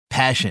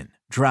Passion,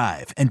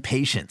 drive, and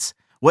patience.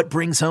 What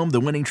brings home the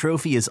winning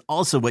trophy is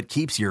also what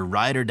keeps your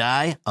ride or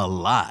die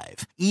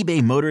alive.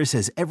 eBay Motors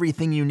has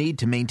everything you need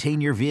to maintain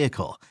your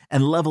vehicle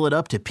and level it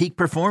up to peak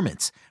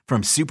performance,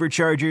 from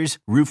superchargers,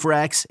 roof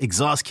racks,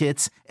 exhaust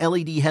kits,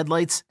 LED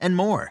headlights, and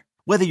more.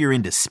 Whether you're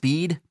into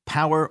speed,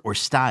 power, or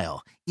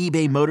style,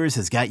 eBay Motors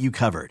has got you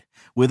covered.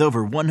 With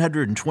over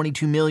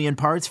 122 million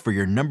parts for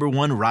your number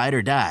one ride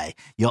or die,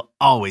 you'll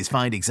always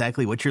find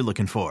exactly what you're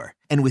looking for.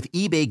 And with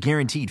eBay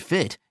Guaranteed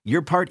Fit,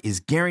 your part is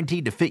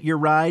guaranteed to fit your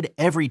ride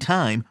every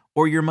time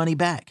or your money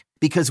back.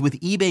 Because with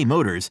eBay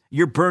Motors,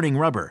 you're burning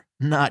rubber,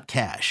 not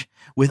cash.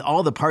 With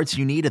all the parts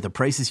you need at the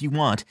prices you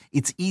want,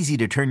 it's easy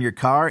to turn your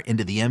car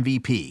into the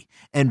MVP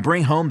and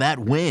bring home that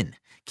win.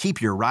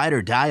 Keep your ride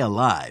or die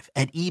alive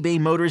at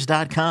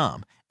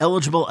ebaymotors.com.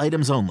 Eligible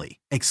items only.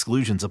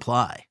 Exclusions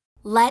apply.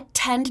 Let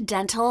Tend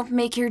Dental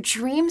make your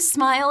dream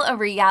smile a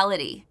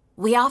reality.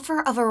 We offer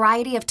a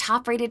variety of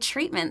top-rated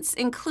treatments,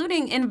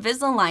 including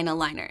Invisalign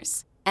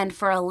aligners. And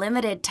for a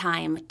limited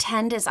time,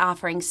 Tend is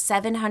offering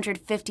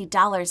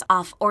 $750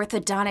 off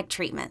orthodontic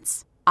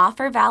treatments.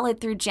 Offer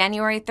valid through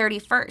January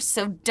 31st,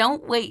 so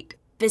don't wait.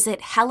 Visit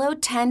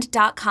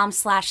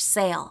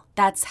hellotend.com/sale.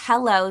 That's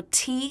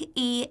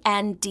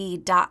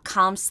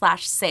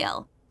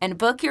hellotend.com/sale. And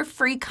book your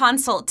free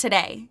consult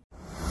today.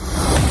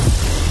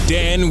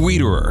 Dan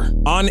Wiederer,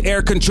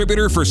 on-air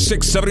contributor for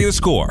 670 The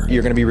Score.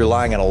 You're going to be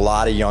relying on a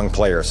lot of young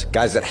players,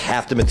 guys that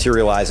have to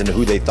materialize into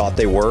who they thought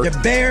they were. The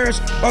Bears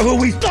are who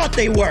we thought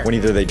they were. When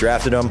either they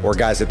drafted them or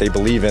guys that they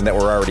believe in that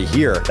were already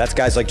here. That's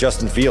guys like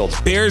Justin Fields.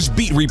 Bears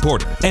beat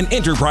reporter and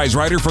enterprise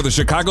writer for the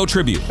Chicago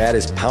Tribune. Matt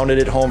has pounded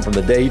it home from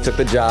the day he took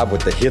the job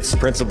with the HITS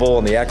principle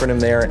and the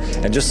acronym there,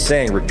 and just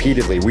saying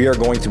repeatedly, we are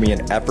going to be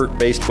an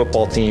effort-based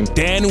football team.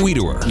 Dan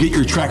Wiederer. Get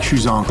your track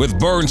shoes on. With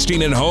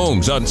Bernstein and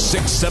Holmes on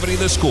 670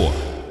 The Score.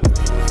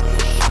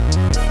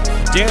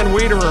 Dan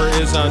Wiederer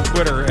is on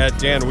Twitter at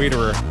Dan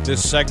Wiederer.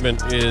 This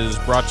segment is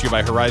brought to you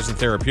by Horizon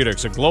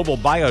Therapeutics, a global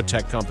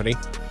biotech company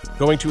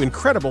going to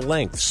incredible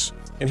lengths.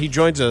 And he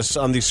joins us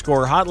on the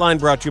Score Hotline,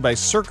 brought to you by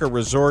Circa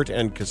Resort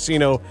and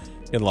Casino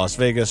in Las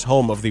Vegas,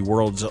 home of the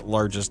world's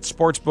largest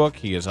sports book.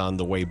 He is on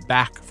the way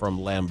back from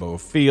Lambeau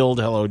Field.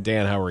 Hello,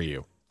 Dan. How are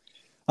you?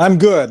 I'm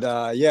good.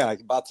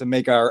 About to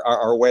make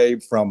our way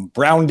from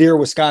Brown Deer,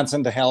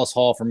 Wisconsin to Hallis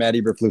Hall for Matt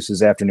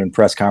Eberflus's afternoon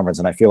press conference.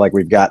 And I feel like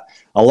we've got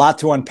a lot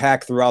to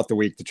unpack throughout the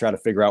week to try to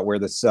figure out where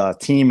this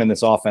team and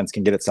this offense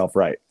can get itself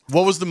right.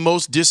 What was the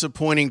most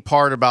disappointing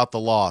part about the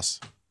loss?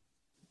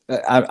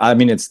 I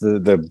mean, it's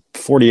the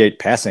 48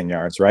 passing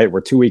yards, right?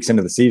 We're 2 weeks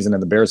into the season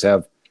and the Bears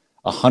have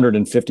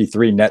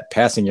 153 net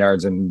passing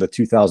yards in the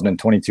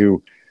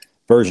 2022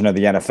 version of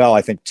the NFL.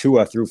 I think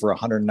Tua threw for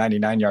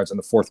 199 yards in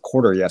the fourth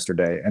quarter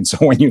yesterday. And so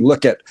when you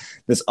look at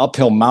this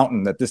uphill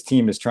mountain that this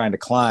team is trying to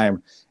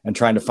climb and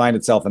trying to find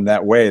itself in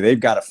that way,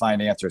 they've got to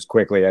find answers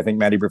quickly. I think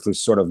Matt Eberflus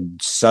sort of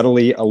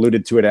subtly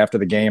alluded to it after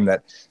the game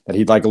that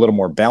he'd like a little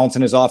more balance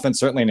in his offense.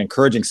 Certainly an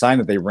encouraging sign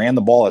that they ran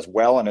the ball as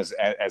well and as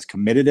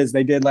committed as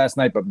they did last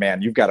night. But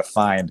man, you've got to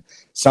find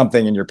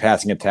something in your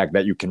passing attack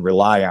that you can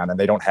rely on, and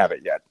they don't have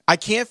it yet. I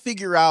can't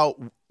figure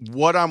out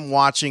what I'm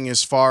watching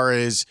as far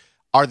as,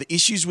 are the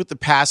issues with the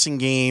passing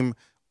game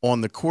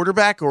on the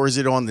quarterback, or is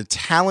it on the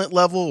talent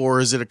level, or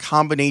is it a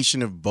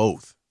combination of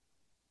both?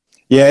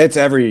 Yeah, it's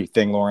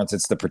everything, Lawrence.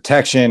 It's the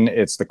protection,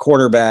 it's the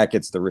quarterback,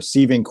 it's the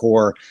receiving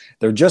core.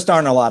 There just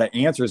aren't a lot of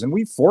answers, and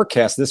we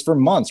forecast this for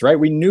months, right?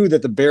 We knew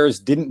that the Bears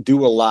didn't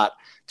do a lot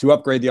to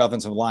upgrade the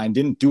offensive line,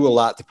 didn't do a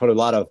lot to put a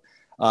lot of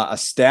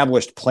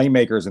established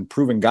playmakers and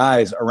proven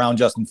guys around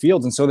Justin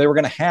Fields, and so they were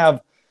going to have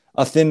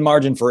a thin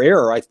margin for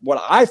error.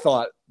 What I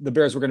thought the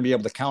Bears were going to be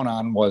able to count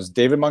on was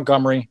David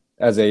Montgomery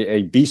as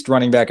a beast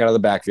running back out of the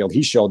backfield.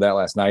 He showed that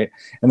last night.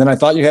 And then I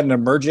thought you had an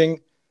emerging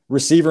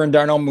receiver in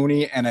Darnell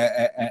Mooney and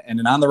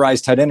an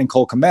on-the-rise tight end in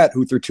Cole Kmet,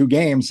 who through 2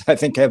 games, I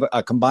think, have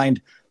a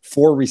combined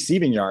 4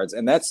 receiving yards.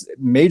 And that's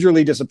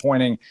majorly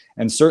disappointing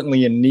and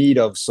certainly in need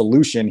of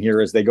solution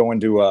here as they go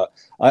into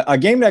a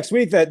game next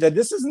week that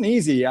this isn't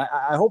easy.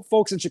 I hope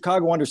folks in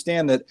Chicago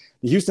understand that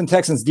the Houston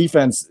Texans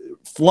defense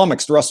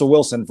flummoxed Russell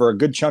Wilson for a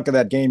good chunk of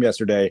that game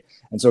yesterday.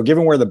 And so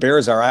given where the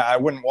Bears are, I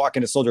wouldn't walk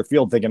into Soldier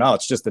Field thinking, oh,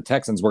 it's just the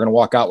Texans. We're going to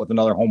walk out with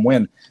another home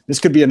win. This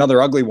could be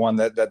another ugly one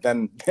that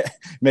then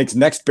makes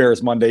next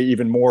Bears Monday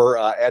even more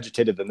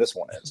agitated than this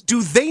one is.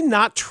 Do they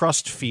not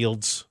trust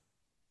Fields?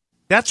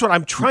 That's what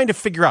I'm trying to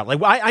figure out.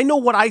 Like, I know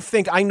what I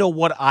think. I know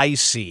what I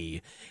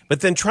see.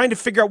 But then trying to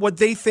figure out what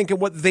they think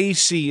and what they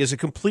see is a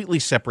completely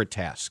separate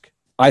task.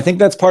 I think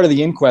that's part of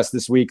the inquest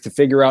this week to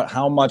figure out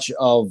how much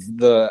of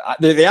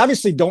they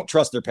obviously don't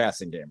trust their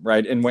passing game,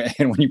 right? And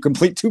when you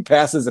complete 2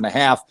 passes and a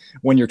half,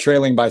 when you're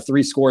trailing by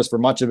 3 scores for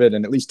much of it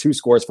and at least 2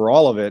 scores for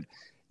all of it,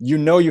 you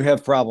know you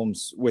have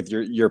problems with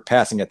your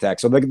passing attack.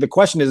 So the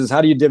question is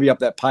how do you divvy up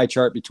that pie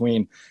chart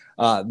between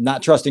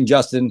not trusting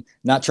Justin,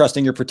 not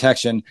trusting your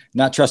protection,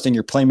 not trusting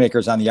your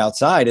playmakers on the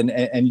outside,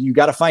 and you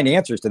got to find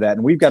answers to that.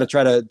 And we've got to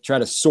try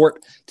to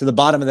sort to the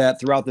bottom of that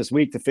throughout this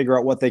week to figure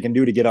out what they can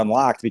do to get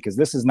unlocked, because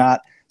this is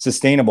not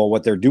sustainable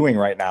what they're doing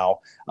right now.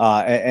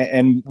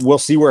 And we'll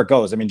see where it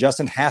goes. I mean,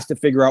 Justin has to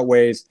figure out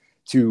ways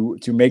to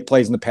make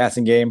plays in the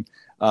passing game.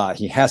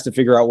 He has to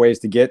figure out ways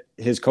to get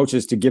his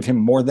coaches to give him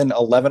more than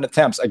 11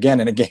 attempts. Again,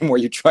 in a game where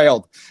you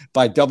trailed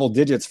by double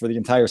digits for the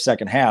entire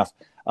second half.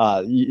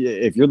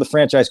 If you're the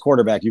franchise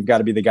quarterback, you've got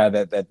to be the guy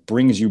that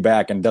brings you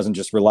back and doesn't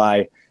just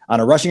rely on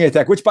a rushing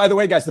attack, which, by the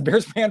way, guys, the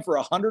Bears ran for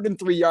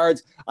 103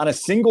 yards on a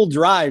single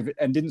drive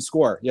and didn't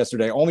score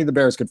yesterday. Only the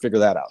Bears could figure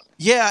that out.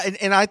 Yeah,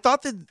 and I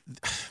thought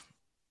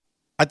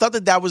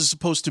that was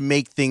supposed to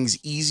make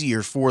things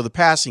easier for the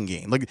passing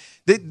game. Like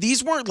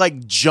these weren't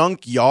like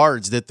junk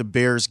yards that the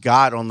Bears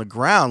got on the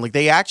ground. Like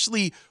they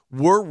actually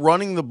were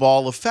running the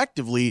ball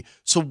effectively.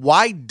 So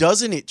why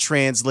doesn't it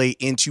translate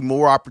into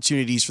more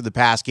opportunities for the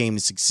pass game to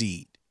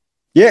succeed?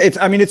 Yeah,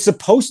 it's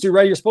supposed to,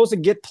 right? You're supposed to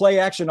get play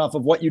action off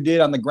of what you did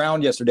on the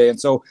ground yesterday.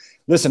 And so,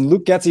 listen,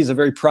 Luke Getsy is a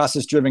very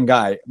process-driven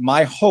guy.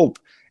 My hope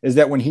is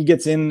that when he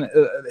gets in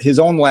his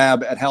own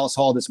lab at Hallis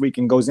Hall this week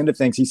and goes into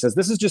things, he says,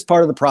 this is just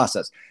part of the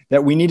process,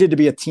 that we needed to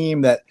be a team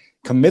that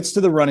commits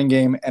to the running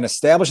game and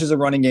establishes a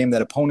running game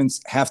that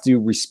opponents have to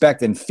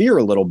respect and fear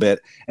a little bit.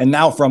 And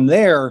now from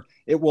there,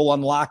 it will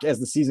unlock as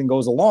the season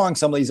goes along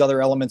some of these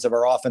other elements of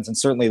our offense and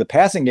certainly the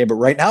passing game. But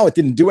right now it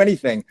didn't do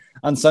anything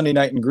on Sunday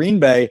night in Green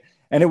Bay,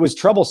 and it was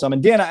troublesome.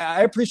 And Dan,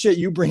 I appreciate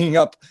you bringing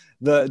up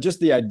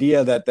the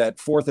idea that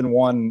 4th and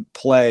 1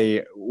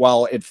 play,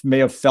 while it may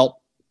have felt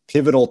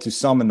pivotal to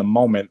some in the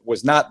moment,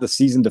 was not the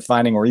season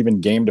defining or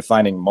even game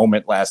defining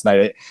moment last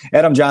night.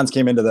 Adam Johns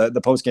came into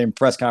the post game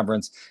press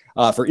conference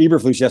for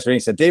Eberflus yesterday. He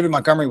said David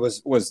Montgomery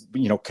was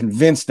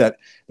convinced that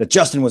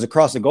Justin was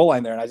across the goal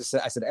line there. And I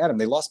said, Adam,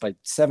 they lost by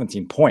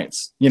 17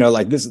 points.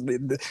 Like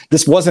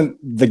this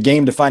wasn't the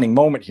game defining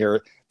moment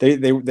here.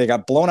 They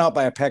got blown out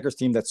by a Packers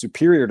team that's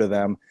superior to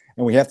them.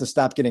 And we have to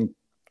stop getting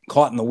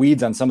caught in the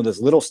weeds on some of this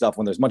little stuff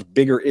when there's much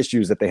bigger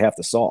issues that they have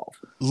to solve.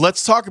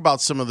 Let's talk about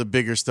some of the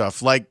bigger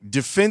stuff. Like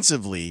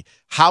defensively,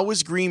 how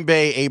was Green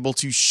Bay able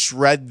to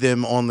shred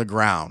them on the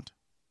ground?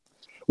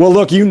 Well,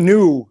 look, you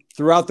knew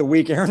throughout the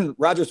week, Aaron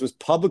Rodgers was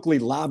publicly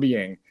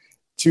lobbying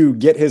to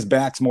get his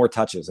backs more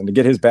touches and to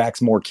get his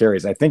backs more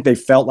carries. I think they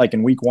felt like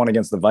in week 1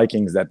 against the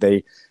Vikings that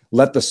they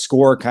let the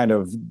score kind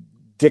of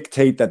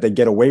dictate that they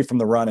get away from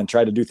the run and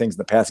try to do things in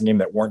the passing game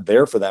that weren't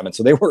there for them. And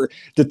so they were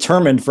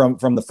determined from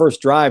the first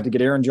drive to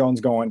get Aaron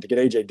Jones going, to get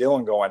A.J.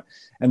 Dillon going.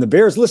 And the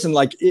Bears, listen,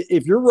 like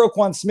if you're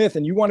Roquan Smith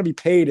and you want to be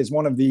paid as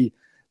one of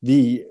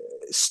the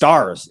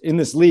stars in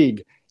this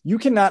league, you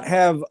cannot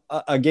have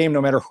a game,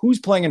 no matter who's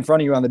playing in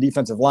front of you on the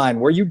defensive line,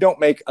 where you don't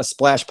make a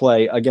splash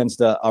play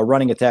against a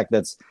running attack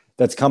that's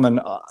coming,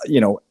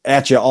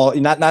 at you all,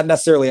 not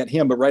necessarily at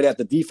him, but right at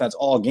the defense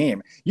all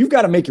game. You've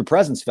got to make your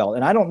presence felt.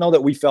 And I don't know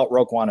that we felt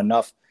Roquan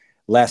enough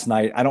last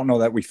night. I don't know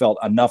that we felt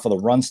enough of the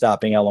run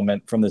stopping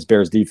element from this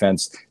Bears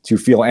defense to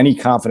feel any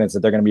confidence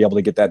that they're going to be able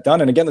to get that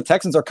done. And again, the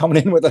Texans are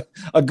coming in with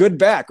a good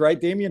back, right?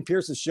 Dameon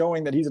Pierce is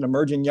showing that he's an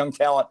emerging young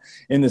talent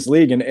in this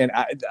league. And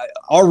I,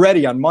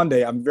 already on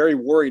Monday, I'm very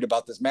worried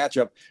about this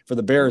matchup for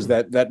the Bears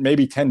that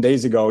maybe 10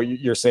 days ago,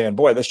 you're saying,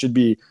 boy, this should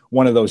be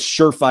one of those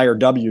surefire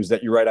W's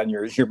that you write on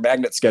your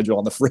magnet schedule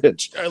on the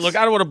fridge. Look,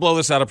 I don't want to blow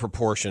this out of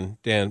proportion,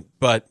 Dan,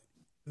 but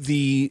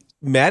the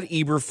Matt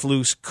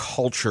Eberflus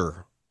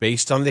culture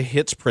based on the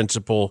hits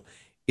principle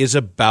is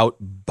about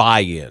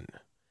buy-in.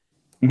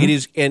 Mm-hmm. It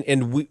is,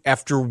 and we,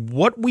 after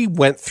what we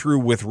went through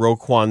with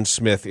Roquan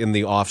Smith in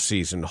the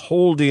offseason,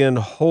 hold in,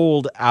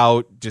 hold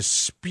out,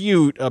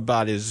 dispute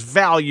about his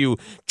value,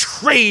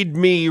 trade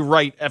me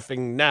right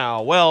effing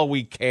now. Well,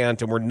 we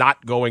can't, and we're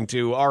not going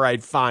to. All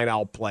right, fine,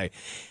 I'll play.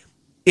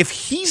 If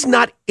he's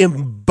not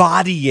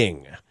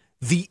embodying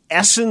the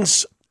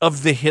essence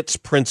of the hits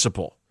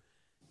principle,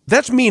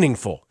 that's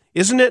meaningful,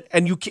 isn't it?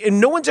 And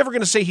no one's ever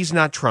going to say he's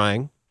not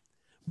trying,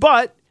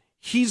 but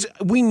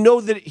we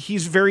know that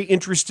he's very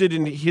interested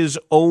in his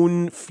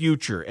own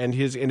future and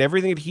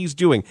everything that he's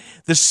doing.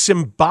 The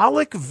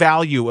symbolic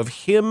value of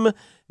him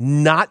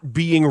not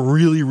being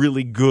really,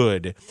 really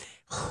good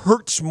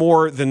hurts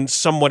more than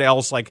someone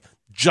else like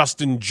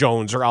Justin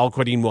Jones or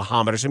Al-Quadin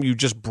Muhammad or somebody you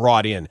just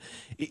brought in.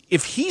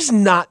 If he's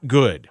not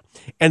good,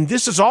 and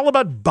this is all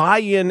about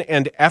buy-in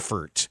and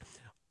effort,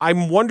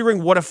 I'm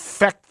wondering what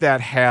effect that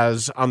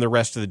has on the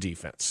rest of the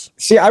defense.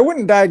 See, I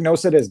wouldn't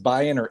diagnose it as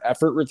buy-in or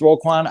effort with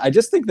Roquan. I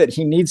just think that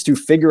he needs to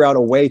figure out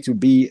a way to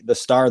be the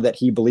star that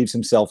he believes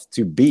himself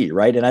to be,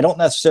 right? And I don't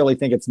necessarily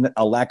think it's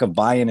a lack of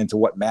buy-in into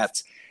what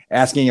Matt's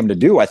asking him to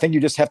do. I think you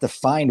just have to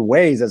find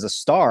ways as a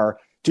star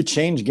to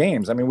change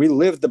games. I mean, we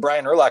lived the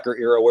Brian Urlacher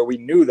era where we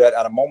knew that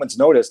at a moment's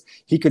notice,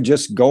 he could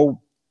just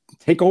go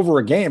take over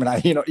a game.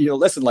 And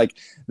listen, like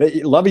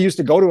Lovey used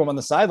to go to him on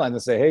the sideline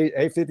and say,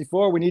 Hey,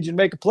 54, we need you to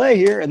make a play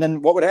here. And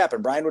then what would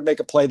happen? Brian would make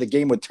a play, the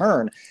game would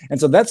turn. And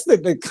so that's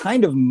the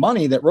kind of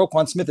money that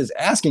Roquan Smith is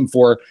asking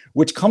for,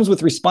 which comes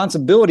with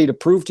responsibility to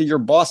prove to your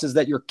bosses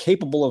that you're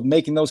capable of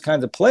making those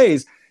kinds of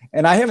plays.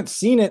 And I haven't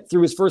seen it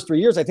through his first 3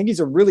 years. I think he's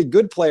a really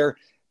good player,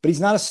 but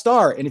he's not a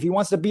star. And if he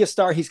wants to be a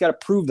star, he's got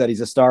to prove that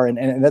he's a star.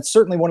 And that's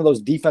certainly one of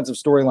those defensive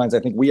storylines I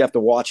think we have to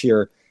watch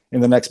here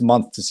in the next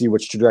month to see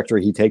which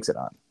trajectory he takes it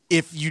on.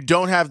 if you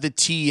don't have the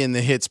T in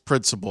the hits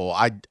principle,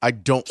 I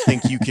don't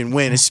think you can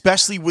win,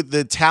 especially with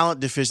the talent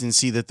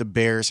deficiency that the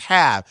Bears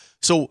have.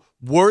 So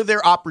were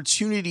there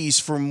opportunities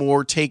for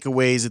more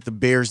takeaways that the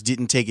Bears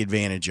didn't take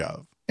advantage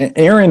of?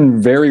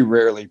 Aaron very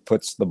rarely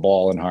puts the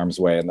ball in harm's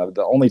way, and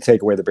the only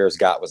takeaway the Bears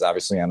got was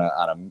obviously on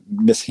a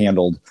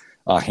mishandled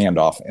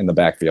handoff in the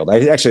backfield.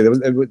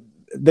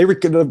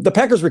 The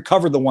Packers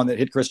recovered the one that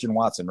hit Christian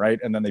Watson, right?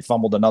 And then they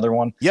fumbled another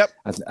one. Yep.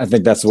 I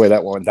think that's the way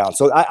that went down.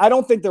 So I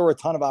don't think there were a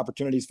ton of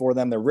opportunities for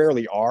them. There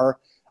rarely are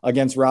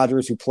against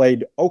Rodgers, who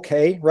played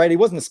okay, right? He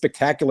wasn't a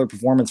spectacular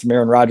performance from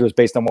Aaron Rodgers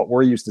based on what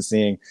we're used to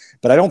seeing,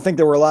 but I don't think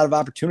there were a lot of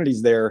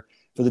opportunities there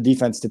for the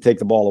defense to take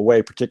the ball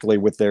away, particularly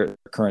with their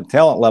current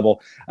talent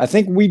level. I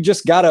think we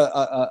just got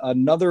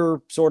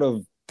another sort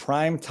of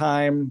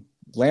primetime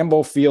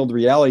Lambeau Field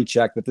reality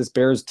check that this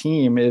Bears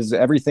team is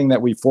everything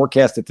that we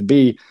forecast it to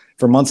be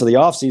for months of the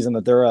offseason,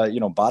 that they're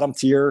a bottom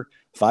tier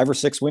 5 or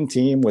 6 win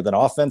team with an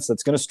offense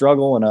that's going to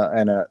struggle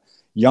and a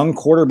young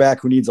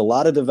quarterback who needs a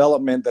lot of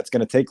development that's going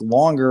to take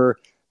longer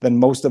than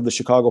most of the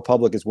Chicago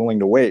public is willing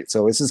to wait.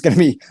 So this is going to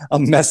be a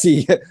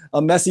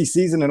messy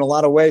season in a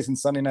lot of ways, and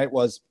Sunday night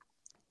was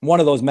one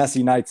of those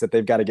messy nights that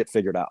they've got to get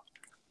figured out.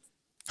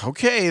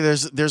 Okay,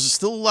 there's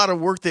still a lot of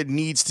work that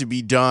needs to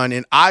be done,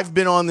 and I've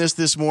been on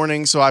this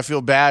morning, so I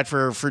feel bad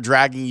for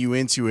dragging you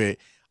into it.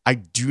 I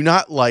do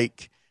not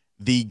like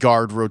the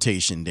guard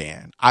rotation,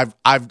 Dan. I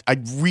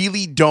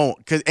really don't,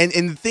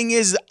 and the thing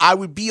is, I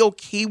would be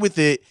okay with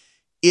it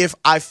if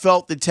I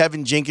felt that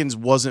Tevin Jenkins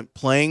wasn't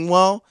playing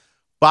well,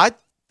 but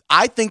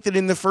I think that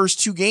in the first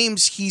 2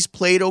 games he's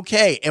played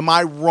okay. Am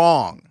I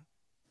wrong?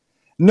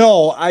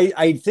 No,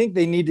 I think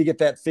they need to get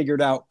that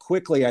figured out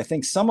quickly. I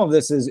think some of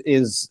this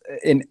is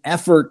an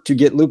effort to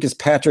get Lucas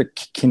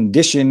Patrick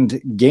conditioned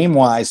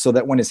game-wise so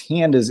that when his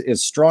hand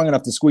is strong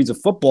enough to squeeze a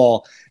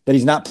football, that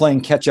he's not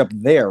playing catch-up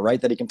there, right?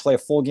 That he can play a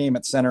full game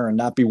at center and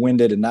not be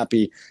winded and not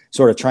be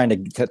sort of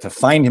trying to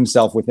find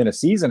himself within a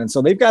season. And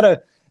so they've got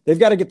to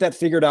get that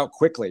figured out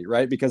quickly,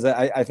 right? Because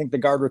I think the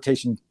guard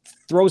rotation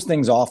throws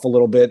things off a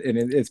little bit, and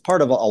it's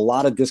part of a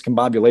lot of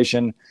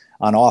discombobulation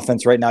on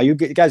offense right now. You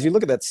guys, you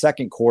look at that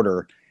second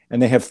quarter,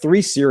 and they have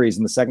 3 series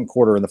in the second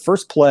quarter. In the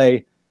first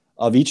play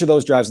of each of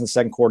those drives in the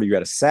second quarter, you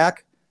had a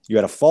sack, you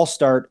had a false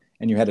start,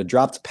 and you had a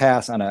dropped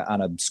pass on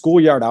a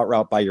schoolyard out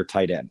route by your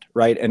tight end,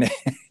 right? And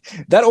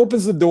that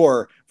opens the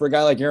door for a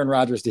guy like Aaron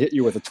Rodgers to hit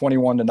you with a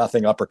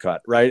 21-0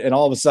 uppercut, right? And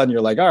all of a sudden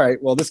you're like, all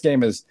right, well, this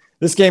game is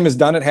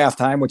done at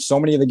halftime, which so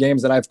many of the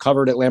games that I've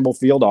covered at Lambeau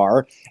Field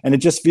are. And it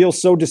just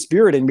feels so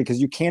dispiriting because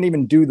you can't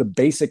even do the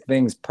basic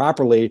things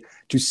properly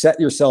to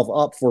set yourself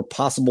up for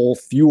possible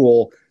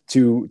fuel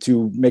to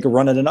make a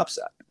run at an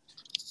upset.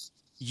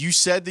 You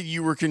said that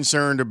you were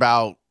concerned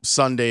about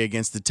Sunday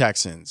against the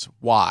Texans.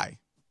 Why?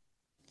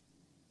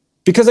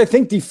 Because I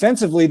think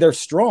defensively they're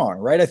strong,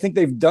 right? I think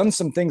they've done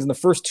some things in the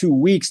first 2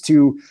 weeks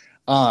to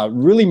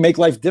really make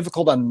life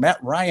difficult on Matt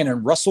Ryan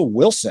and Russell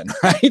Wilson,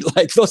 right?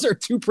 Like those are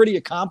 2 pretty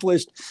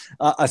accomplished,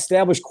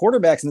 established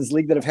quarterbacks in this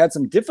league that have had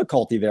some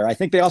difficulty there. I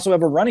think they also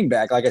have a running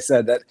back, like I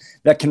said,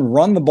 that can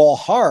run the ball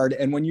hard.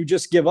 And when you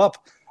just give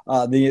up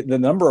the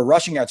number of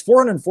rushing yards,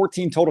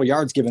 414 total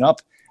yards given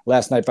up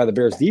last night by the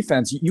Bears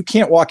defense, you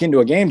can't walk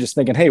into a game just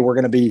thinking, hey, we're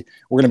going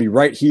to be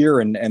right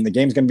here and the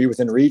game's going to be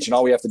within reach. And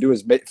all we have to do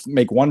is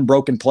make one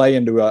broken play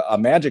into a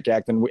magic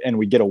act and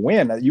we get a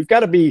win. You've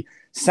got to be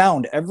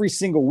sound every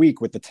single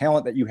week with the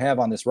talent that you have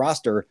on this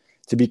roster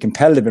to be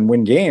competitive and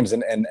win games.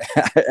 And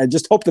I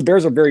just hope the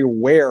Bears are very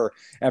aware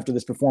after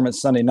this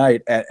performance Sunday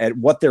night at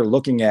what they're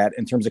looking at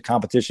in terms of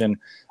competition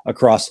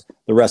across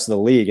the rest of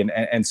the league.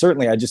 And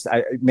certainly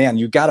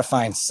you got to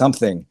find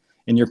something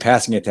in your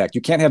passing attack. You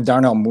can't have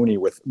Darnell Mooney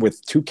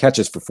with 2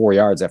 catches for 4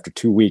 yards after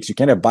 2 weeks. You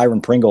can't have Byron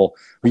Pringle,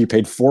 who you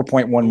paid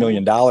 $4.1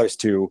 million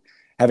to,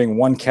 having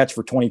 1 catch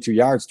for 22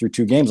 yards through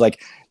 2 games.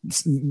 Like,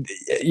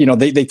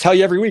 they tell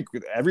you every week,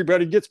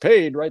 everybody gets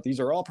paid, right? These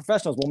are all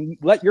professionals. Well,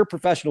 let your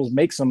professionals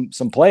make some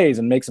plays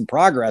and make some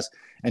progress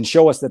and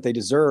show us that they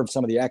deserve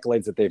some of the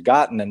accolades that they've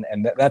gotten.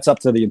 And that's up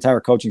to the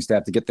entire coaching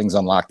staff to get things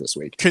unlocked this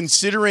week.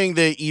 Considering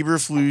that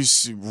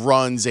Eberflus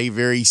runs a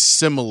very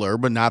similar,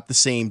 but not the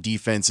same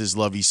defense as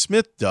Lovie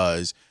Smith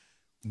does,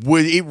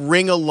 would it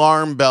ring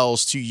alarm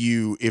bells to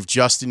you if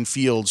Justin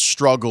Fields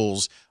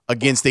struggles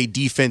against a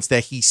defense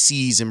that he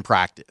sees in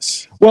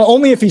practice? Well,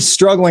 only if he's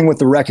struggling with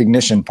the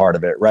recognition part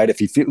of it, right? If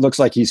he looks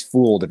like he's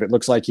fooled, if it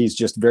looks like he's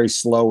just very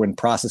slow in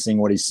processing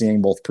what he's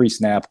seeing, both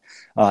pre-snap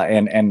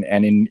and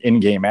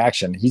in-game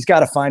action, he's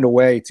got to find a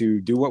way to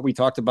do what we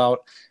talked about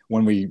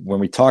when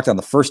we talked on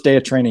the first day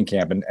of training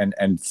camp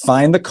and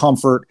find the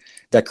comfort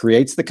that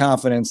creates the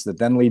confidence that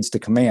then leads to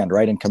command,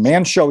 right? And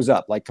command shows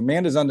up. Like,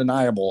 command is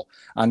undeniable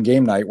on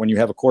game night when you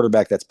have a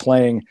quarterback that's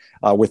playing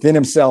within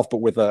himself, but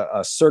with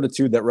a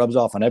certitude that rubs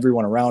off on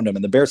everyone around him.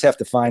 And the Bears have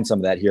to find some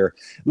of that here.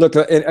 Look,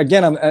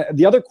 again,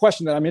 the other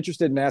question that I'm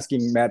interested in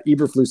asking Matt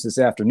Eberflus this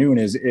afternoon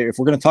is, if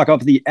we're going to talk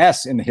about the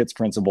S in the hits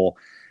principle,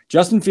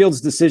 Justin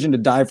Fields' decision to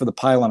dive for the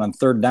pylon on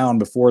 3rd down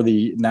before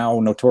the now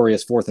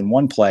notorious 4th and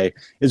 1 play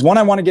is one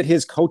I want to get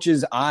his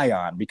coach's eye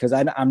on, because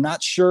I'm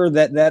not sure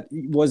that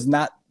was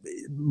not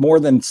more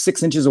than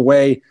 6 inches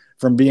away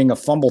from being a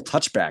fumble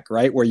touchback,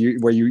 right? Where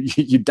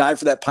you dive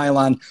for that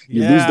pylon,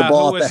 you lose the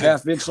ball at the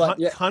half-inch line.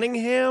 Yeah.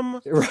 Cunningham?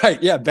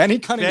 Right, yeah, Benny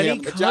Cunningham.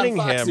 Benny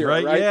Cunningham,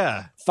 era, right?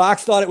 Yeah.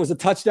 Fox thought it was a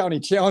touchdown. He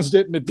challenged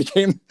it, and it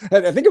became,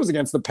 I think it was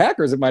against the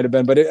Packers, it might have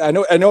been, but I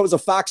know it was a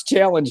Fox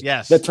challenge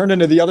that turned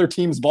into the other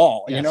team's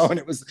ball, you know, and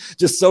it was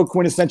just so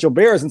quintessential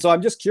Bears. And so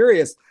I'm just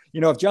curious,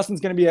 if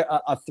Justin's going to be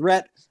a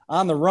threat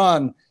on the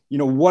run,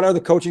 what are the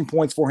coaching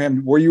points for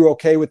him? Were you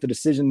okay with the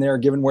decision there,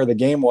 given where the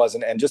game was,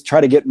 and just try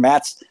to get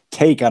Matt's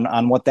take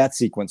on what that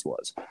sequence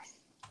was?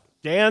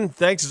 Dan,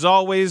 thanks as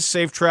always.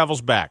 Safe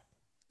travels back.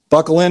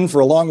 Buckle in for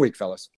a long week, fellas.